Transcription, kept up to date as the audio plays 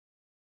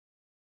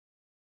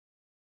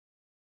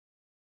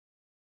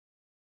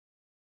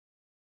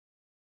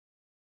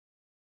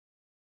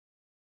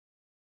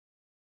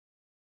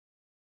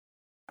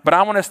But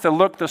I want us to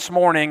look this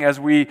morning as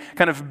we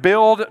kind of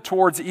build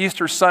towards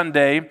Easter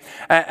Sunday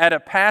at a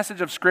passage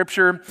of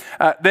Scripture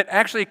that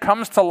actually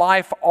comes to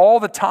life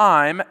all the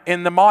time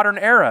in the modern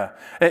era.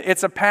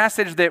 It's a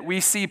passage that we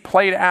see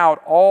played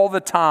out all the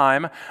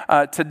time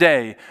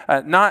today.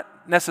 Not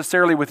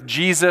necessarily with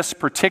Jesus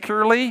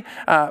particularly,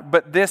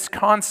 but this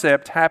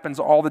concept happens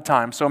all the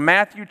time. So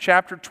Matthew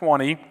chapter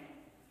 20,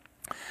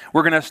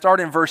 we're going to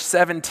start in verse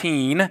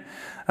 17,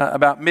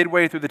 about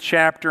midway through the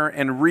chapter,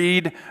 and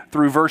read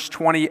through verse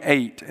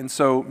 28. And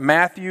so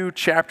Matthew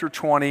chapter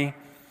 20,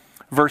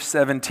 verse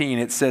 17,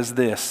 it says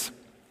this.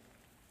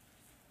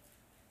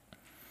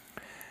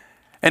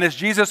 And as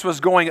Jesus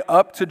was going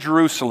up to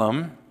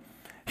Jerusalem,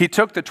 he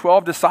took the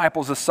 12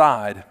 disciples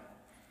aside.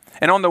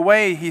 And on the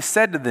way he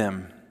said to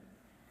them,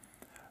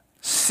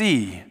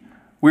 "See,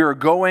 we are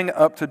going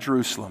up to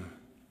Jerusalem,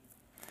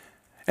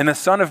 and the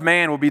Son of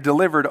Man will be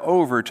delivered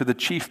over to the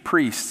chief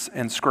priests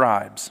and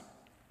scribes.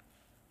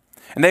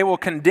 And they will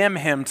condemn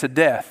him to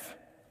death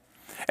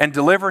and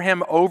deliver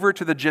him over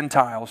to the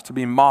Gentiles to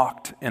be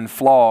mocked and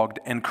flogged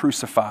and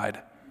crucified.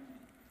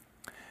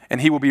 And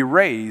he will be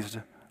raised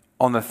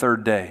on the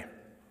third day."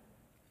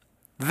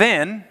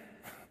 Then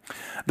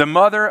the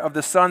mother of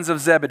the sons of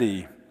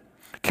Zebedee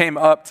came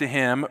up to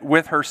him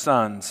with her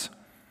sons,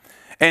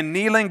 and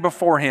kneeling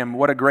before him,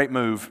 what a great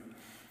move,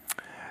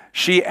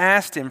 she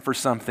asked him for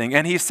something,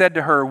 and he said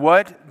to her,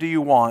 "What do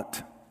you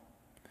want?"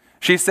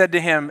 She said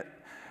to him,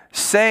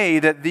 "Say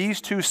that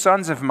these 2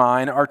 sons of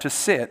mine are to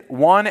sit,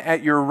 one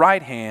at your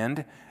right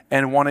hand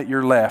and one at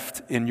your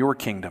left, in your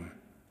kingdom."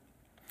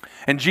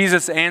 And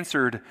Jesus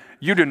answered,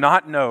 "You do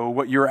not know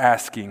what you're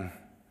asking.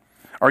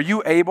 Are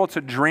you able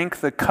to drink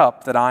the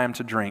cup that I am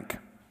to drink?"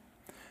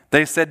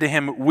 They said to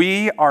him,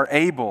 "We are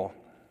able."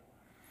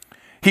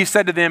 He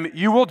said to them,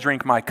 "You will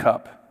drink my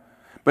cup,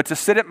 but to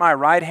sit at my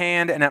right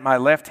hand and at my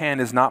left hand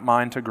is not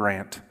mine to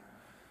grant,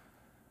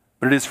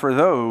 but it is for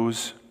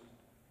those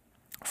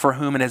for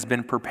whom it has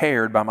been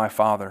prepared by my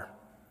Father."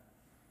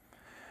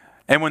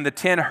 And when the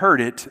 10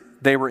 heard it,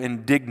 they were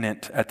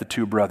indignant at the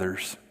 2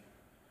 brothers.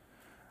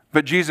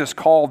 But Jesus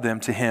called them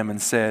to him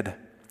and said,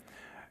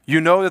 "You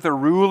know that the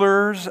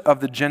rulers of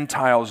the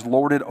Gentiles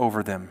lord it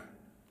over them,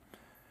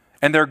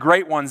 and their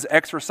great ones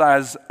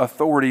exercise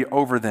authority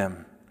over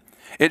them.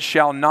 It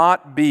shall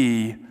not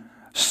be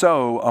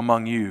so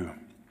among you.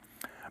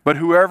 But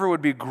whoever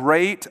would be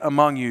great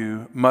among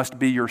you must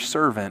be your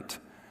servant,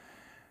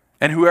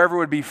 and whoever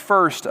would be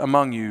first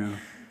among you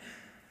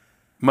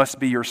must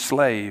be your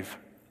slave.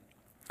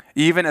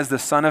 Even as the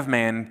Son of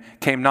Man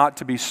came not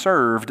to be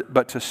served,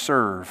 but to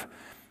serve,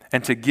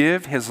 and to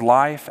give his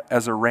life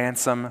as a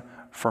ransom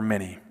for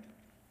many."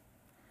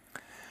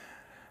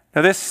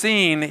 Now this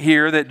scene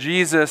here that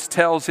Jesus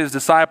tells his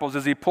disciples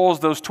as he pulls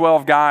those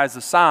 12 guys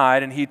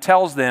aside and he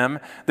tells them,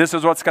 this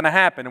is what's going to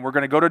happen. And we're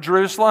going to go to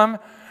Jerusalem.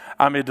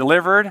 I'm going to be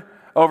delivered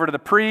over to the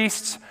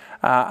priests.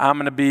 I'm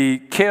going to be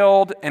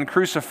killed and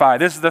crucified.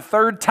 This is the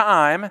 3rd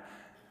time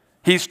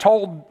he's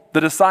told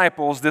the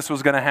disciples this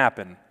was going to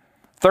happen.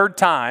 3rd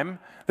time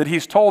that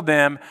he's told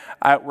them,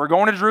 we're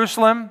going to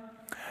Jerusalem.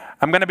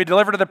 I'm going to be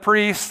delivered to the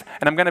priests,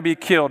 and I'm going to be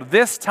killed.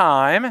 This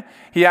time,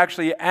 he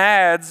actually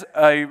adds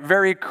a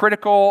very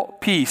critical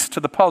piece to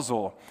the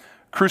puzzle,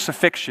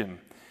 crucifixion.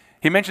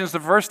 He mentions the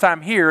first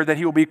time here that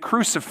he will be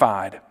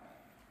crucified.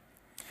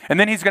 And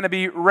then he's going to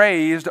be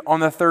raised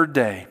on the 3rd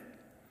day.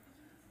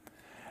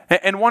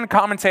 And one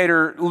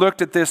commentator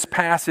looked at this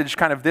passage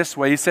kind of this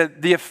way. He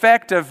said, the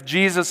effect of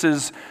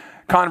Jesus'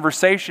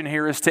 conversation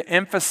here is to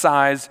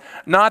emphasize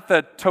not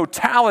the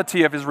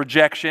totality of his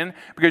rejection,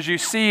 because you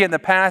see in the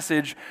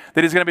passage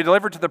that he's going to be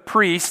delivered to the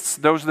priests,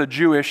 those are the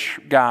Jewish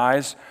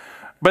guys,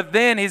 but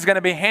then he's going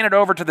to be handed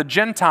over to the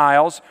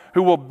Gentiles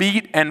who will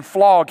beat and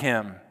flog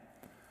him.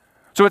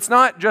 So it's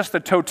not just the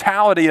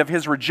totality of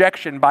his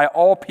rejection by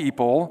all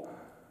people,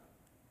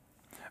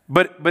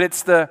 but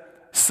it's the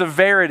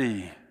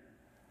severity,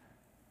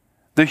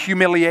 the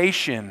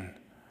humiliation,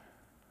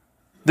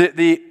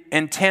 the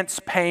intense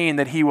pain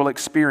that he will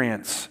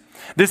experience.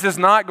 This is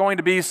not going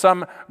to be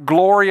some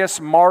glorious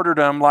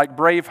martyrdom like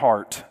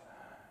Braveheart.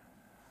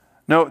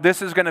 No,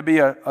 this is going to be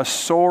a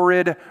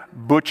sordid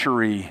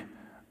butchery,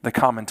 the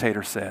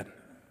commentator said.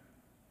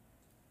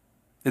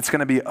 It's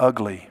going to be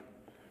ugly.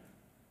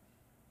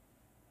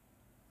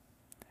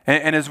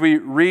 And as we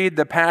read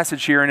the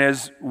passage here, and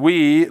as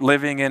we,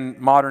 living in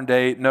modern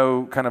day,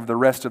 know kind of the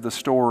rest of the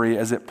story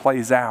as it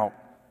plays out,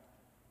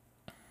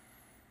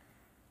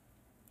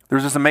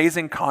 there's this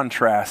amazing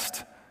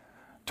contrast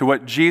to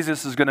what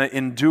Jesus is going to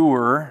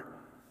endure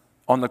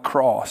on the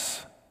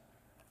cross,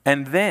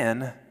 and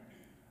then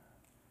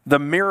the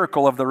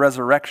miracle of the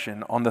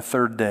resurrection on the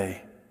 3rd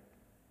day.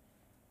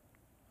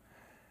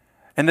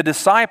 And the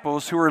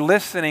disciples who are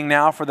listening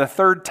now for the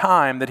 3rd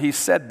time that he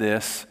said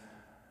this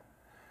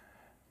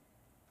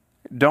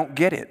don't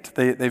get it.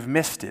 They've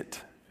missed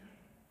it.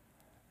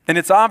 And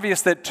it's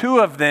obvious that 2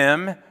 of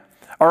them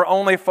are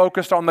only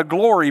focused on the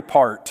glory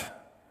part.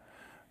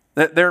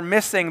 That they're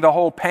missing the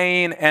whole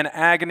pain and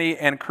agony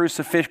and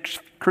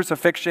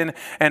crucifixion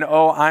and,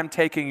 oh, I'm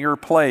taking your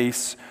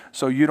place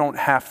so you don't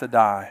have to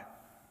die.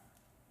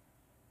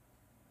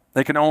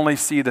 They can only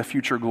see the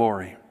future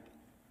glory.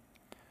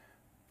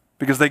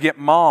 Because they get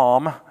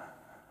mom.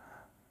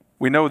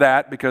 We know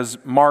that because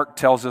Mark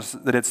tells us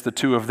that it's the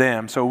two of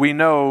them. So we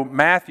know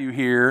Matthew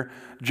here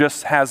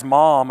just has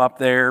mom up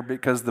there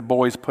because the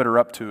boys put her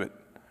up to it.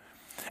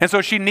 And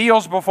so she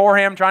kneels before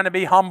him trying to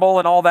be humble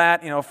and all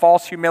that,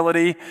 false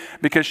humility,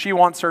 because she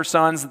wants her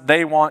sons,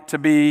 they want to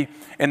be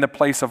in the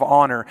place of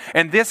honor.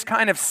 And this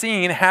kind of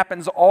scene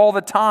happens all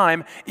the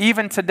time,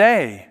 even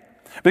today.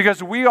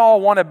 Because we all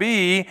want to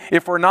be,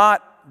 if we're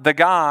not the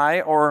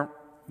guy or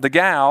the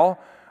gal,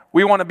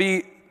 we want to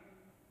be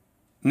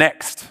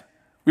next.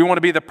 We want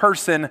to be the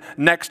person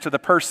next to the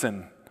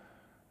person.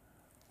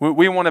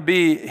 We want to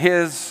be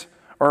his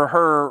or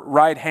her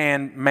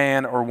right-hand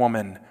man or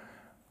woman.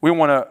 We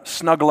want to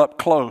snuggle up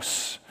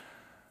close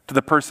to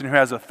the person who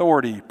has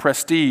authority,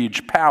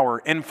 prestige,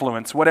 power,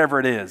 influence, whatever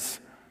it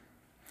is.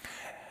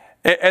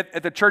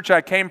 At the church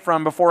I came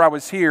from before I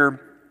was here,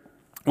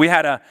 we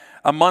had a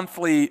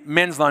monthly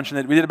men's luncheon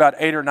that we did about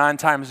 8 or 9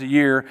 times a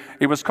year.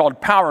 It was called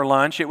Power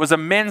Lunch. It was a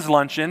men's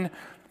luncheon,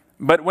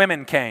 but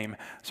women came.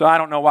 So I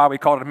don't know why we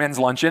called it a men's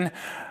luncheon.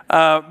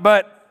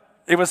 But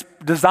it was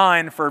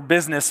designed for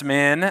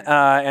businessmen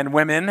and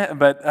women,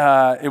 but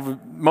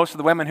most of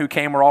the women who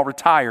came were all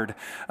retired,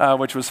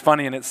 which was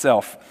funny in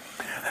itself.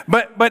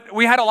 But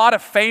we had a lot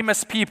of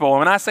famous people.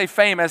 When I say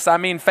famous, I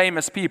mean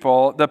famous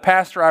people. The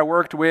pastor I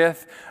worked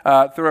with,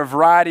 through a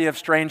variety of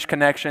strange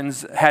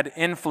connections, had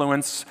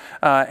influence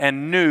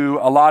and knew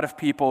a lot of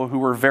people who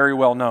were very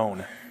well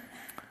known.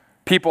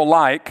 People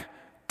like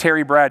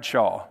Terry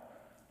Bradshaw,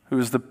 who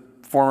is the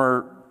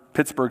former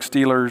Pittsburgh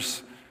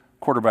Steelers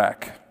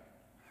quarterback.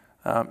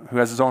 Who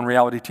has his own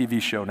reality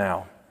TV show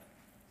now.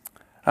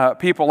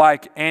 People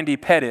like Andy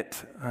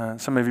Pettit,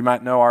 some of you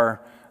might know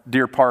our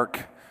Deer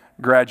Park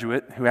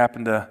graduate who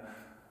happened to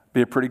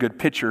be a pretty good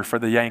pitcher for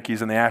the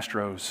Yankees and the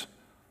Astros.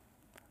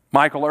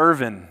 Michael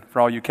Irvin, for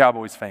all you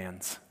Cowboys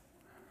fans,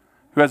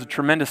 who has a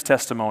tremendous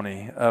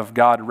testimony of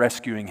God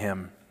rescuing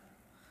him.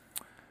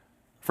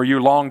 For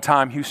you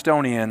longtime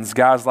Houstonians,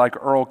 guys like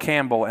Earl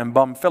Campbell and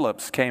Bum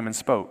Phillips came and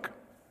spoke.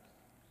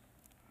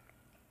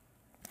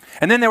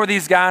 And then there were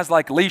these guys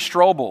like Lee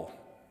Strobel.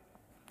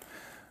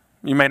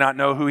 You may not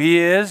know who he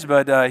is,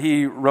 but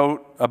he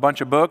wrote a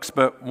bunch of books,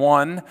 but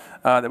one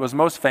that was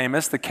most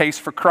famous, The Case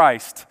for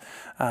Christ,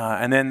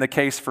 and then The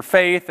Case for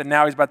Faith, and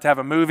now he's about to have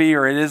a movie,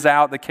 or it is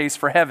out, The Case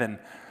for Heaven.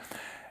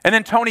 And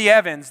then Tony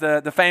Evans,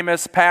 the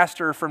famous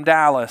pastor from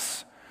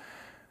Dallas.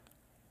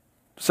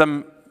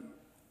 Some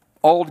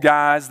old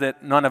guys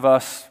that none of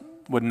us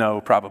would know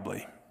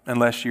probably,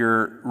 unless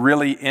you're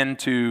really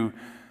into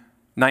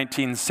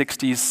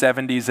 1960s,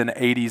 70s, and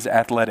 80s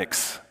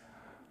athletics.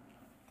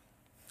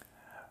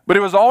 But it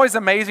was always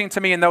amazing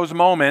to me in those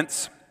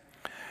moments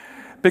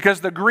because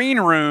the green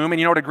room, and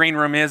you know what a green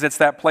room is? It's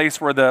that place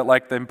where the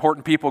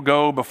important people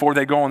go before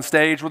they go on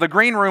stage. Well, the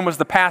green room was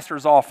the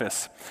pastor's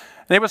office.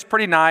 And it was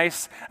pretty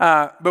nice,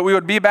 but we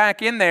would be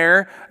back in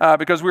there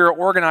because we were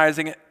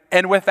organizing it.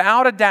 And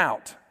without a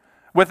doubt,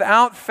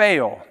 without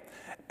fail,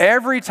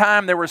 every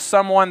time there was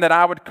someone that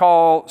I would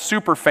call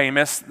super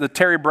famous, the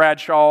Terry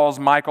Bradshaws,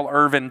 Michael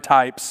Irvin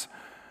types,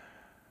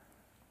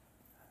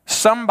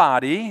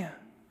 somebody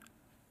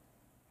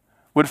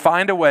would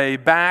find a way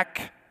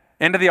back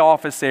into the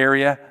office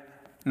area,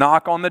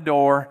 knock on the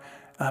door,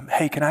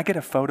 hey, can I get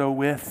a photo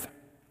with?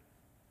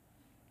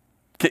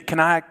 Can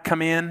I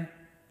come in?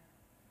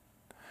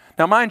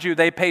 Now, mind you,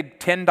 they paid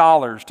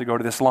 $10 to go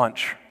to this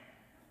lunch.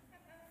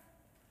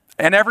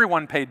 And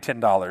everyone paid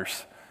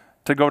 $10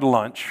 to go to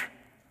lunch.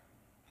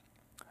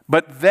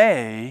 But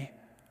they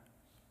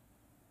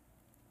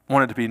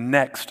wanted to be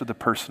next to the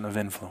person of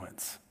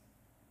influence.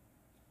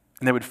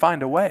 And they would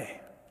find a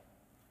way.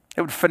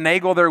 They would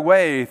finagle their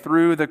way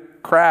through the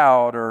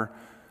crowd, or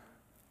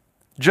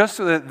just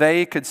so that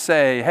they could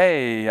say,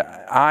 hey,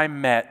 I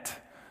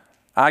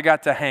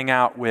got to hang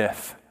out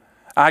with,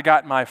 I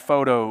got my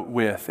photo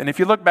with. And if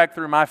you look back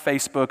through my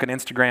Facebook and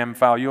Instagram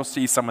file, you'll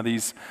see some of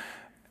these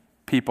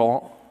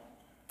people,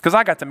 because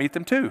I got to meet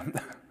them too.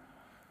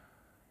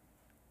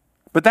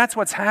 But that's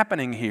what's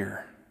happening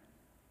here.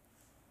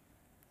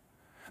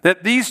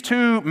 That these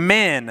two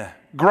men,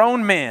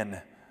 grown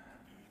men,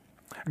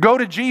 go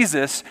to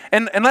Jesus,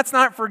 and let's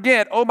not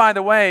forget, oh, by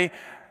the way,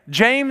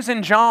 James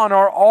and John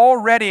are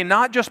already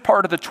not just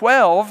part of the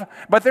 12,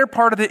 but they're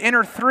part of the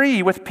inner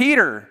 3 with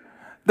Peter.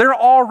 They're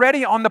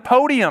already on the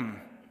podium.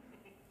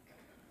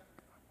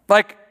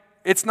 Like,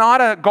 it's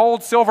not a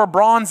gold, silver,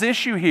 bronze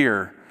issue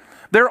here.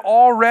 They're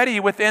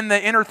already within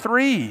the inner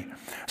 3.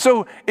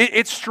 So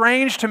it's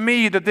strange to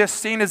me that this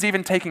scene is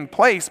even taking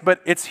place,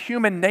 but it's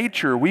human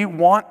nature. We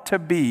want to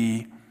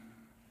be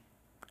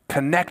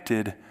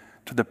connected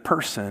to the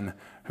person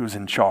who's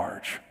in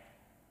charge.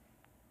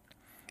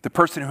 The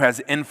person who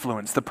has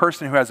influence, the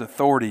person who has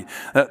authority,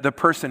 the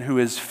person who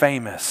is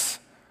famous.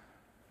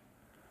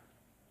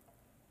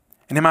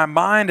 And in my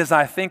mind, as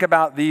I think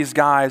about these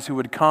guys who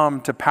would come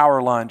to Power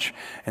Lunch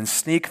and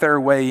sneak their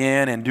way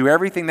in and do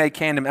everything they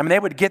can, they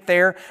would get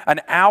there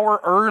an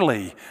hour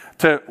early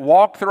to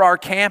walk through our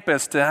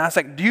campus. And I was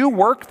like, do you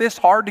work this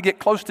hard to get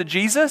close to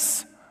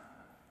Jesus?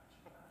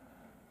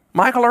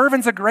 Michael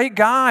Irvin's a great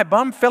guy.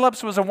 Bum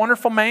Phillips was a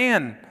wonderful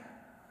man.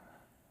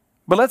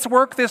 But let's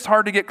work this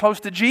hard to get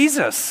close to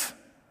Jesus.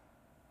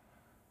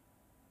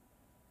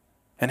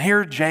 And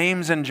here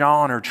James and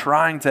John are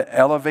trying to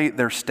elevate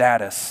their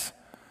status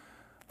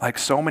like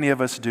so many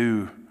of us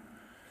do.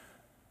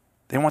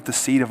 They want the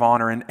seat of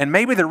honor. And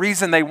maybe the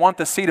reason they want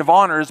the seat of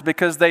honor is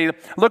because they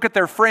look at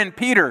their friend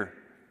Peter.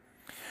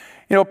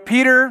 You know,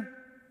 Peter,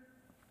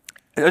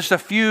 just a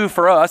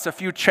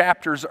few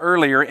chapters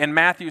earlier in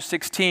Matthew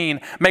 16,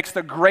 makes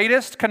the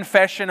greatest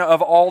confession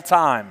of all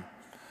time.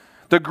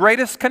 The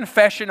greatest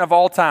confession of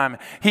all time.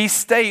 He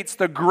states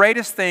the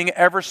greatest thing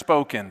ever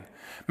spoken.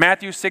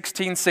 Matthew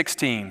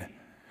 16:16.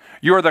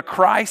 You are the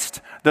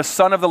Christ, the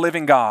Son of the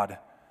living God.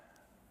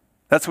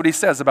 That's what he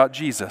says about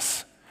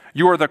Jesus.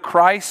 You are the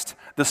Christ,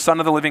 the Son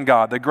of the living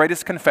God, the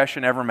greatest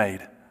confession ever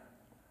made.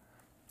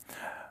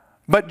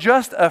 But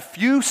just a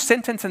few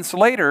sentences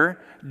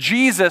later,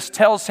 Jesus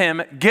tells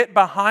him, get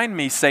behind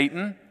me,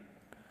 Satan.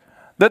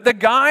 That the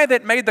guy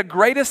that made the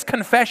greatest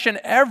confession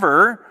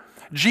ever,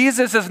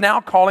 Jesus is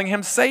now calling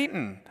him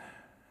Satan.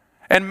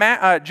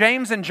 And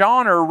James and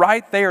John are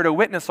right there to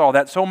witness all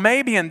that. So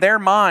maybe in their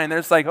mind,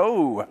 it's like,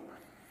 oh,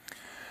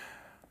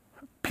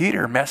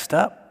 Peter messed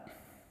up.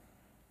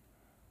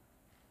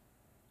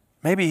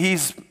 Maybe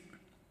he's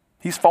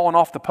fallen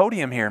off the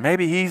podium here.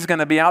 Maybe he's going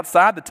to be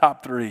outside the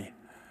top 3.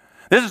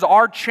 This is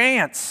our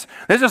chance.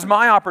 This is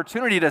my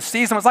opportunity to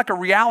see someone. It's like a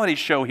reality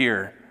show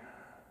here.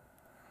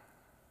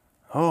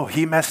 Oh,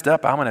 he messed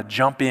up. I'm going to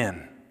jump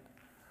in.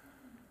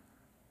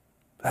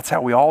 That's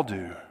how we all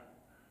do.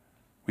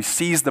 We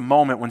seize the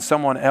moment when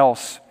someone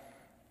else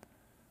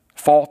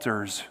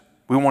falters.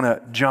 We want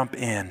to jump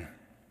in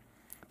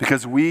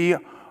because we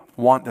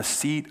want the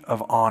seat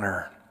of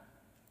honor.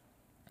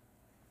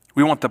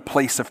 We want the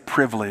place of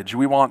privilege.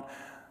 We want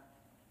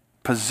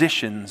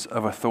positions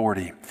of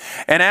authority.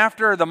 And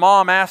after the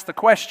mom asked the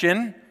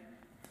question,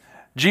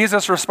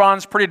 Jesus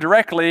responds pretty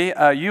directly,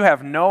 you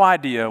have no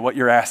idea what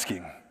you're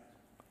asking.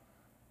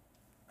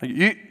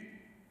 You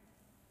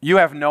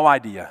have no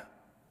idea.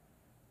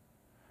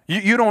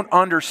 You don't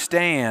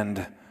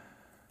understand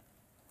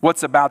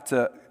what's about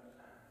to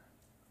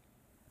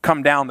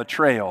come down the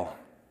trail.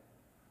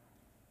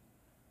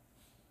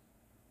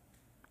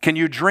 Can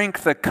you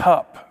drink the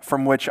cup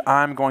from which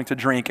I'm going to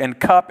drink? And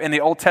cup in the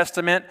Old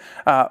Testament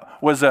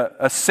was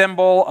a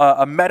symbol,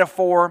 a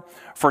metaphor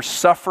for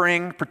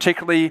suffering,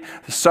 particularly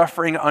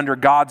suffering under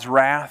God's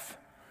wrath.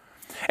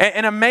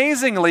 And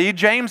amazingly,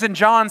 James and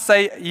John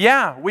say,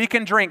 yeah, we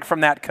can drink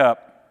from that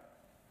cup.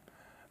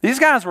 These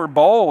guys were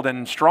bold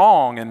and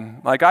strong,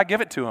 and like, I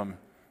give it to them.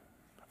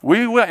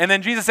 We will. And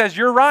then Jesus says,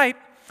 you're right.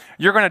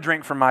 You're going to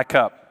drink from my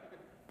cup.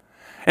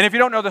 And if you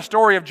don't know the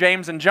story of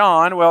James and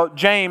John, well,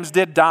 James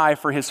did die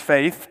for his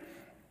faith.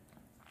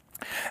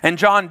 And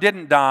John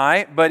didn't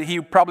die, but he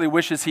probably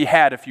wishes he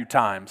had a few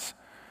times.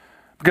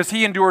 Because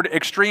he endured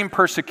extreme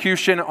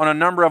persecution on a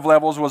number of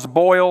levels, was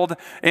boiled,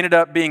 ended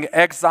up being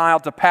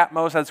exiled to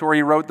Patmos. That's where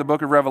he wrote the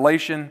book of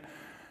Revelation.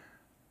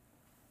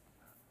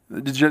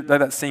 Did you let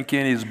that sink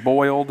in? He's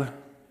boiled.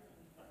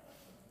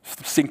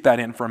 Just sink that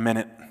in for a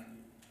minute.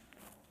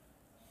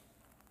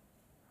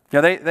 Yeah,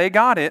 they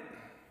got it.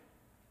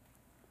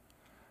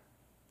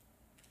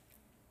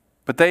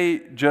 But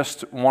they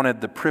just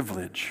wanted the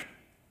privilege.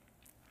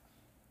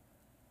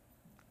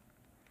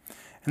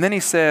 And then he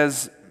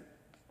says,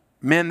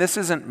 men, this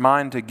isn't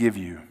mine to give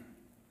you.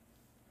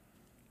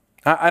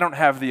 I don't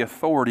have the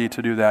authority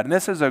to do that. And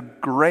this is a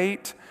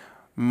great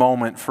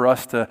moment for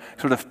us to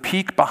sort of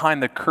peek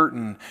behind the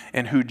curtain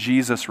in who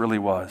Jesus really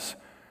was.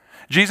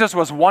 Jesus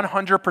was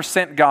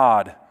 100%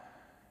 God.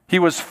 He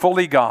was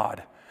fully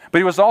God. But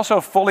he was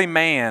also fully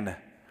man.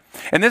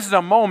 And this is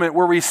a moment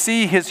where we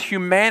see his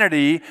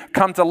humanity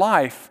come to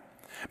life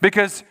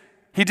because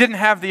he didn't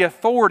have the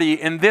authority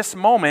in this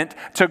moment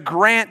to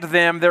grant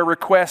them their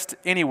request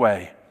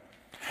anyway.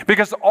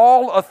 Because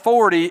all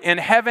authority in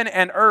heaven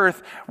and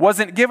earth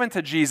wasn't given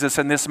to Jesus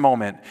in this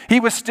moment. He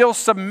was still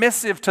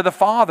submissive to the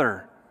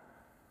Father.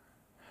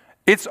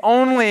 It's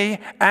only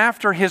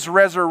after his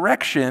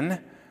resurrection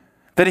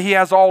that he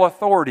has all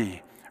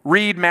authority.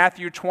 Read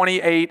Matthew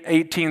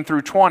 28:18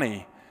 through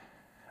 20.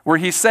 Where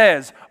he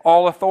says,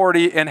 all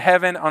authority in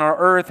heaven and on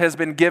earth has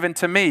been given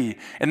to me.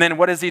 And then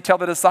what does he tell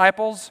the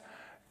disciples?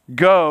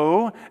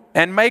 Go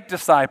and make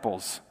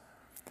disciples.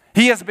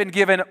 He has been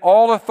given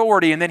all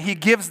authority, and then he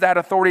gives that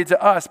authority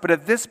to us. But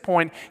at this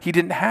point, he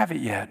didn't have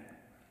it yet.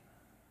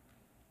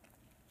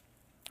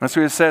 And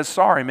so he says,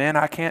 sorry, man,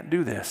 I can't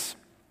do this.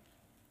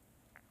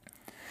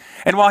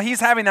 And while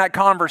he's having that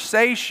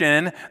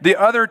conversation, the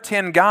other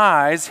 10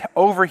 guys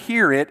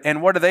overhear it,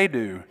 and what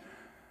do?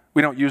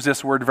 We don't use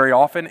this word very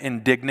often,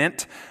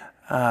 indignant.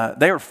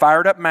 They were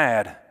fired up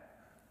mad.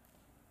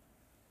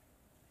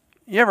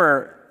 You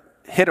ever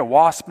hit a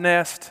wasp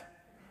nest?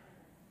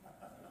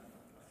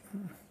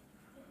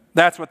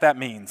 That's what that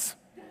means.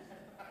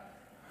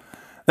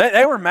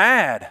 They were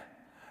mad,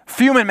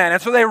 fuming mad.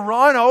 And so they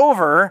run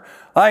over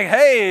like,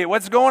 hey,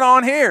 what's going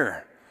on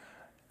here?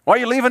 Why are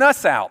you leaving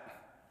us out?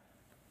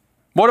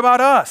 What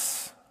about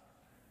us?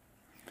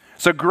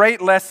 It's a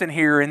great lesson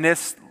here in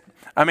this,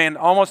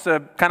 almost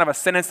a kind of a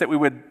sentence that we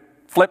would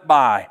flip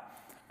by.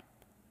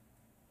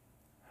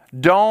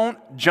 Don't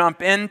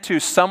jump into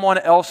someone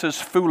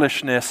else's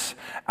foolishness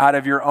out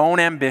of your own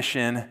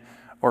ambition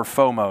or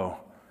FOMO,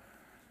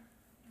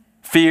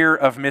 fear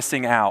of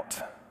missing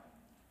out.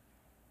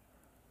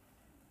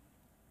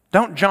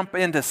 Don't jump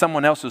into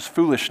someone else's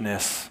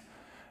foolishness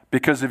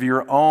because of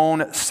your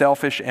own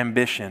selfish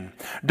ambition.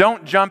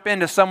 Don't jump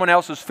into someone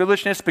else's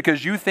foolishness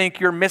because you think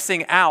you're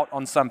missing out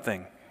on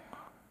something.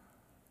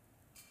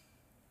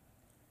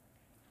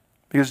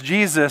 Because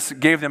Jesus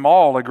gave them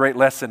all a great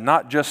lesson,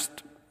 not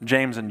just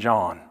James and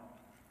John.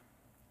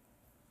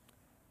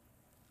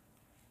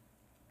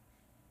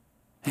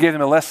 He gave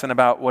them a lesson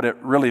about what it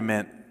really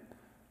meant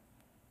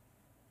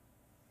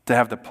to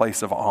have the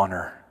place of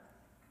honor,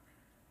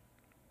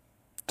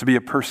 to be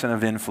a person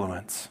of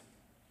influence.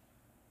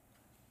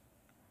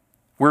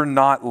 We're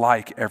not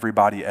like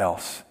everybody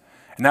else.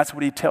 And that's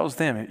what he tells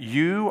them.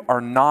 You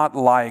are not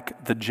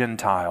like the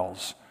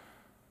Gentiles.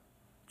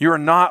 You are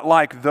not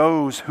like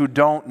those who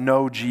don't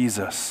know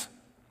Jesus.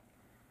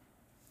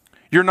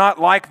 You're not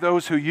like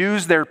those who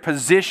use their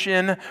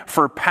position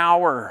for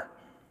power.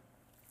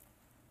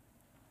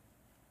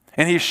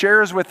 And he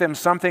shares with them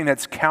something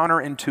that's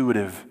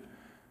counterintuitive.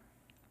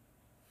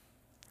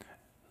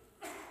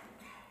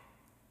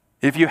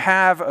 If you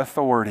have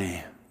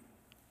authority,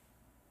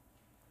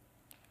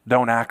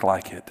 don't act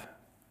like it.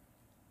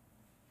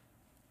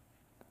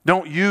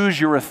 Don't use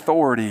your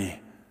authority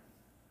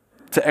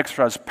to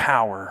exercise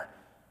power.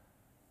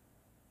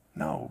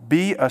 No,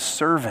 be a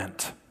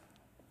servant.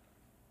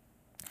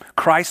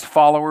 Christ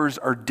followers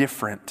are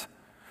different.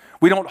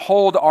 We don't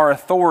hold our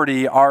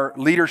authority, our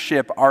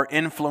leadership, our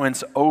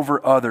influence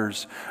over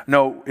others.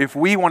 No, if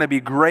we want to be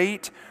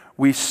great,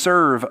 we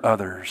serve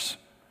others.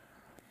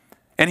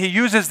 And he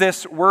uses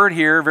this word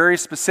here very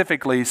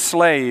specifically,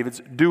 slave. It's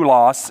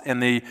doulos in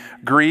the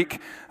Greek.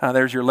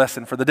 There's your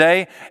lesson for the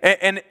day.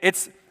 And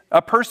it's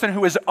a person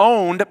who is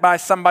owned by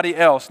somebody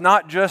else,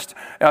 not just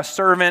a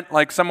servant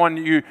like someone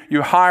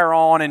you hire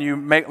on and you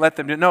let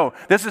them do. No,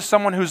 this is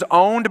someone who's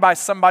owned by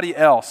somebody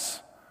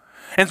else.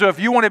 And so if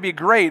you want to be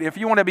great, if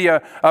you want to be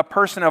a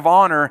person of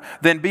honor,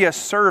 then be a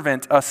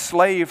servant, a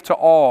slave to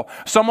all.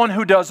 Someone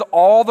who does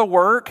all the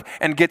work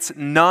and gets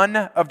none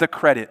of the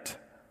credit.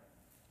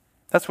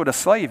 That's what a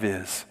slave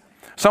is.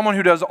 Someone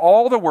who does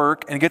all the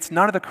work and gets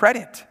none of the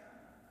credit.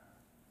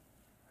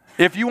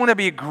 If you want to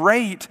be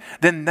great,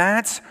 then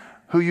that's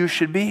who you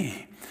should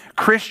be.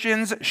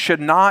 Christians should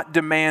not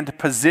demand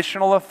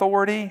positional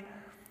authority.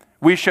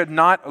 We should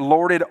not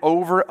lord it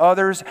over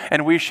others,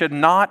 and we should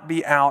not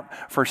be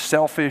out for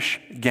selfish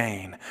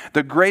gain.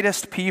 The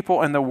greatest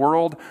people in the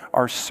world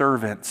are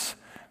servants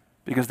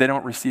because they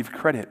don't receive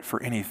credit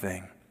for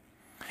anything.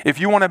 If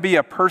you want to be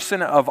a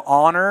person of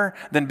honor,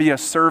 then be a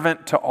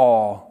servant to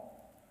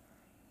all.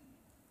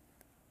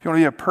 If you want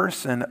to be a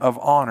person of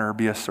honor,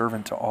 be a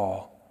servant to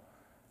all.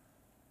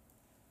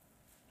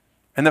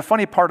 And the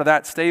funny part of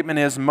that statement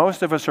is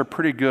most of us are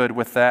pretty good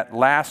with that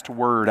last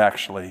word,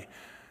 actually.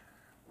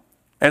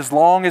 As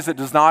long as it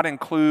does not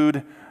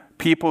include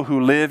people who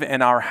live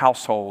in our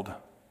household.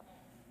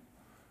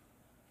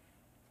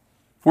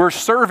 We're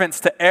servants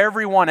to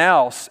everyone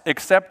else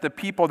except the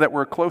people that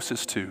we're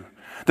closest to.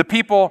 The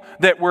people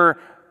that we're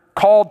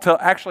called to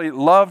actually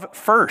love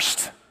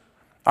first,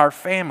 our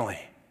family.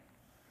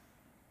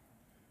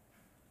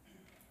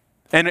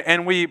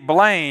 And we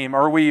blame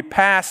or we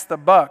pass the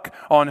buck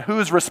on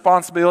whose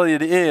responsibility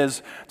it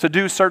is to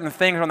do certain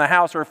things in the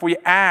house. Or if we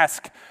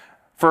ask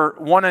for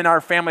one in our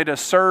family to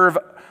serve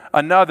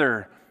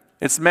another,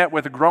 it's met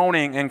with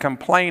groaning and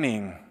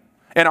complaining.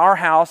 In our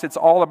house, it's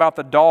all about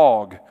the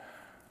dog.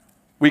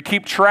 We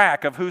keep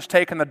track of who's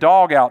taken the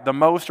dog out, the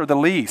most or the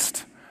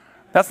least.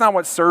 That's not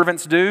what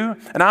servants do,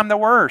 and I'm the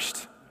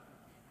worst.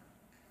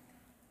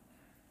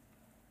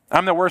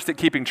 I'm the worst at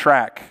keeping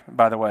track,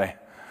 by the way.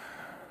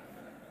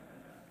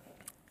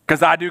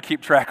 Because I do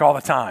keep track all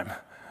the time.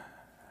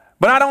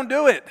 But I don't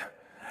do it.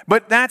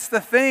 But that's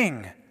the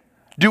thing.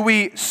 Do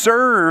we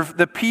serve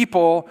the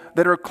people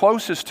that are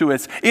closest to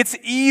us? It's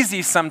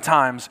easy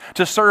sometimes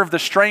to serve the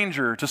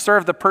stranger, to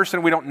serve the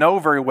person we don't know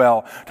very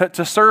well,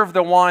 to serve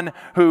the one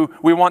who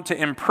we want to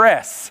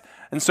impress.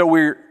 And so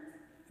we're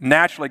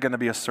naturally going to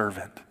be a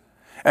servant.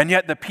 And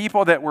yet the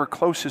people that we're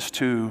closest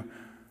to,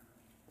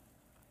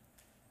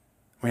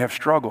 we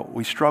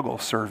struggle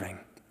serving.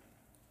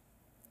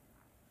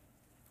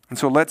 And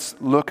so let's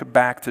look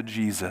back to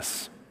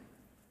Jesus.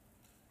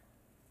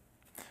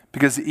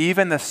 Because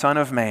even the Son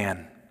of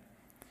Man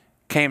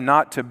came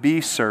not to be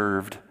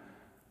served,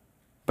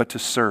 but to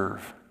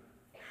serve.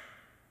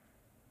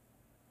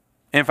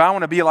 And if I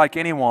want to be like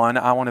anyone,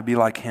 I want to be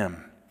like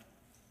him.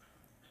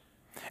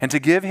 And to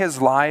give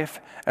his life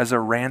as a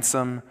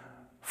ransom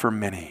for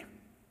many.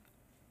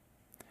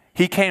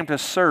 He came to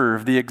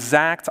serve, the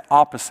exact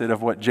opposite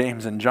of what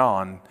James and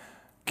John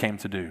came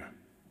to do.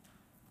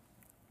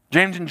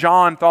 James and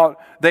John thought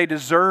they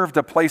deserved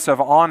a place of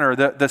honor,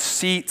 the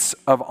seats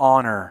of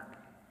honor.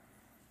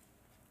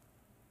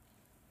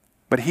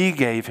 But he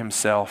gave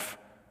himself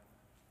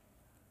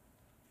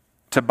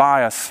to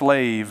buy a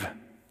slave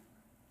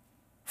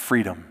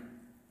freedom.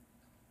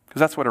 Because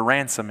that's what a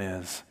ransom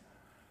is.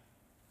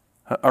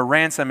 A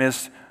ransom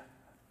is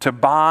to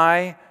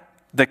buy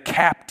the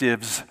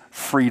captive's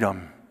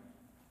freedom.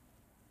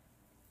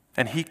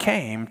 And he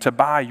came to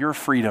buy your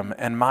freedom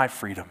and my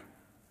freedom.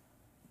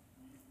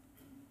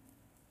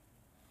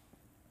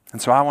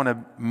 And so I want to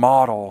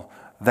model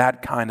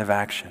that kind of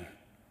action.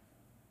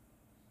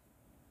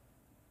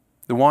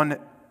 The one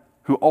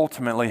who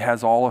ultimately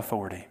has all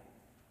authority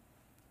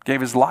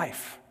gave his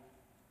life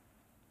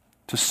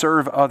to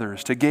serve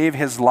others, to give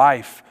his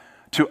life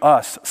to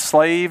us,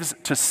 slaves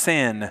to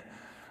sin,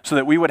 so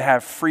that we would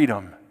have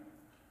freedom.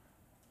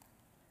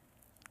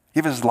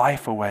 Give his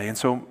life away. And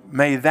so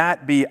may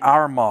that be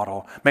our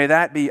model. May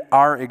that be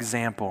our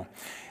example.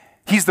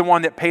 He's the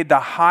one that paid the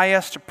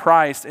highest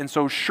price, and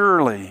so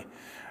surely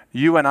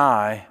you and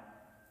I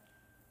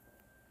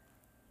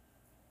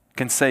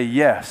can say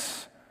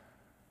yes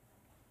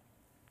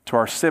to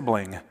our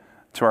sibling,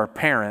 to our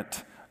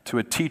parent, to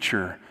a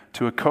teacher,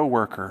 to a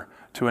coworker,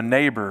 to a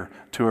neighbor,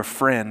 to a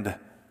friend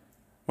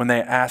when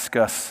they ask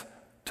us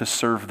to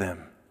serve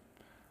them.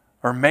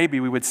 Or maybe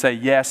we would say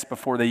yes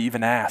before they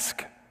even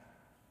ask,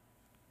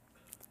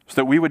 so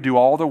that we would do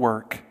all the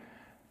work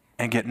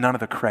and get none of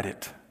the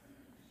credit,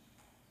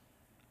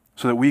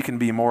 so that we can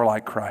be more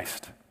like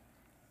Christ.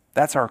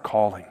 That's our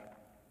calling.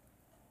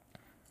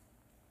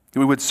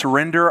 We would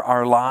surrender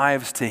our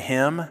lives to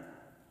Him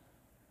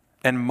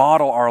and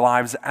model our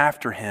lives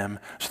after Him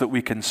so that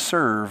we can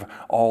serve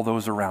all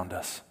those around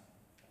us.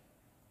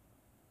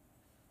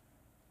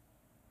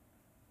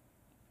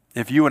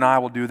 If you and I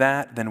will do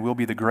that, then we'll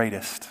be the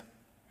greatest.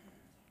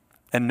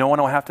 And no one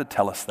will have to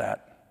tell us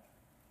that.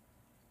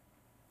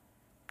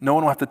 No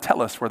one will have to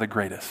tell us we're the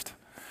greatest.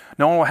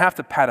 No one will have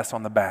to pat us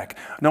on the back.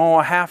 No one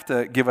will have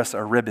to give us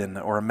a ribbon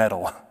or a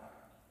medal.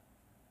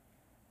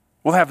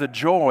 We'll have the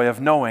joy of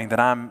knowing that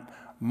I'm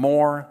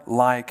more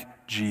like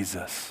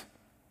Jesus.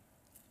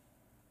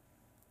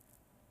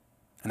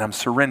 And I'm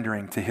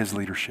surrendering to His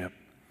leadership.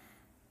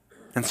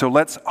 And so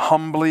let's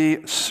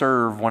humbly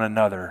serve one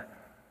another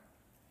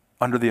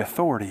under the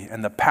authority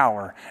and the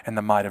power and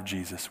the might of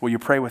Jesus. Will you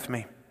pray with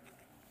me?